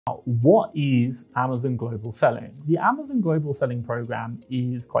What is Amazon Global Selling? The Amazon Global Selling program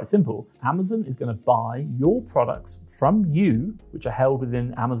is quite simple. Amazon is going to buy your products from you, which are held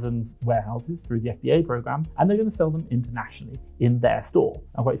within Amazon's warehouses through the FBA program, and they're going to sell them internationally in their store.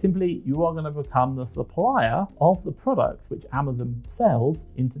 Now, quite simply, you are going to become the supplier of the products which Amazon sells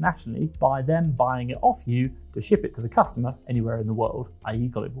internationally by them buying it off you to ship it to the customer anywhere in the world, i.e.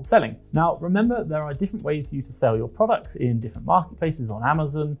 global selling. Now, remember, there are different ways for you to sell your products in different marketplaces on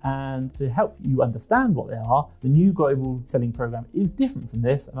Amazon, and to help you understand what they are, the new global selling program is different from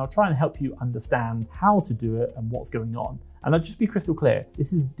this, and I'll try and help you understand how to do it and what's going on. And I'll just be crystal clear,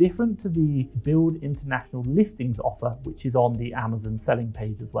 this is different to the Build International Listings offer, which is on the Amazon selling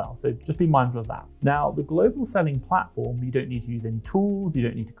page as well. So just be mindful of that. Now, the global selling platform, you don't need to use any tools, you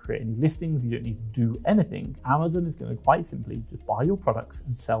don't need to create any listings, you don't need to do anything. Amazon is going to quite simply just buy your products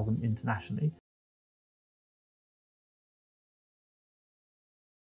and sell them internationally.